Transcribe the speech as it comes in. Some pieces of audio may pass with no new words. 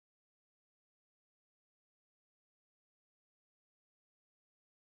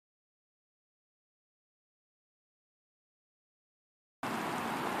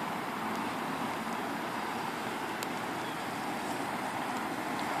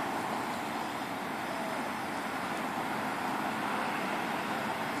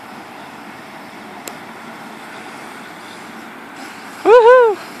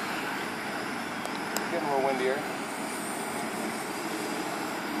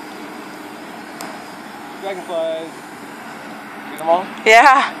Dragonflies. See them all?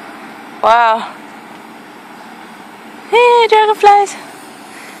 Yeah. Wow. Hey, dragonflies.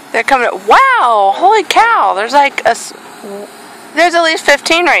 They're coming. Wow! Holy cow! There's like there's at least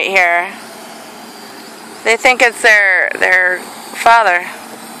 15 right here. They think it's their father.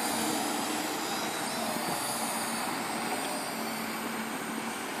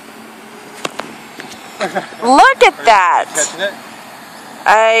 Look at that! Catching it?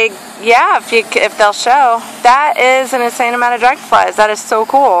 Yeah, if they'll show. That is an insane amount of dragonflies. That is so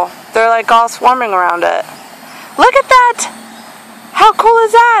cool. They're like all swarming around it. Look at that! How cool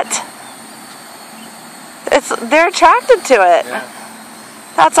is that? They're attracted to it. Yeah.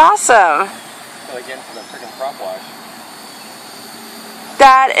 That's awesome. So they get into the freaking prop wash.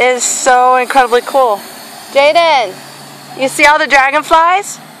 That is so incredibly cool. Jaden, you see all the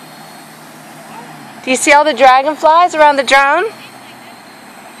dragonflies? Do you see all the dragonflies around the drone?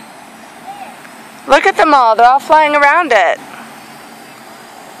 Look at them all. They're all flying around it.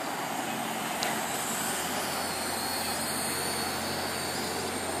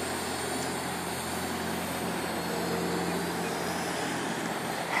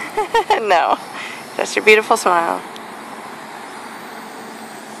 No, just your beautiful smile.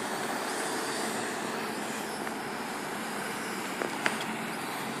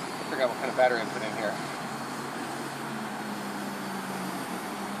 I forgot what kind of battery I put in here.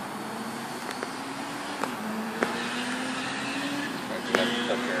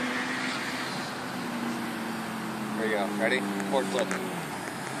 Flip here. There you go. Ready? Forward flip.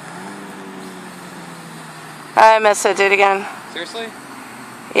 I missed it. Do it again. Seriously?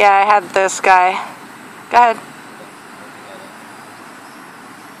 Yeah, I had this guy. Go ahead.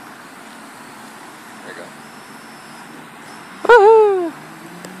 There you go. Woohoo!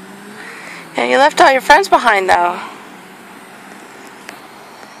 Yeah, you left all your friends behind though.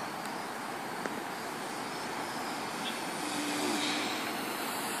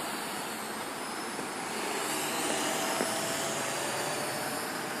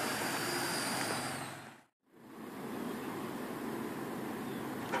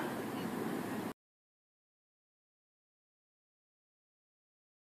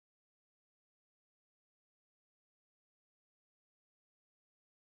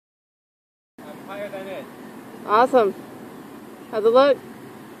 I'm higher than it. Awesome. How's it look?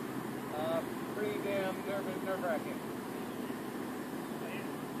 Pretty damn nerve-wracking.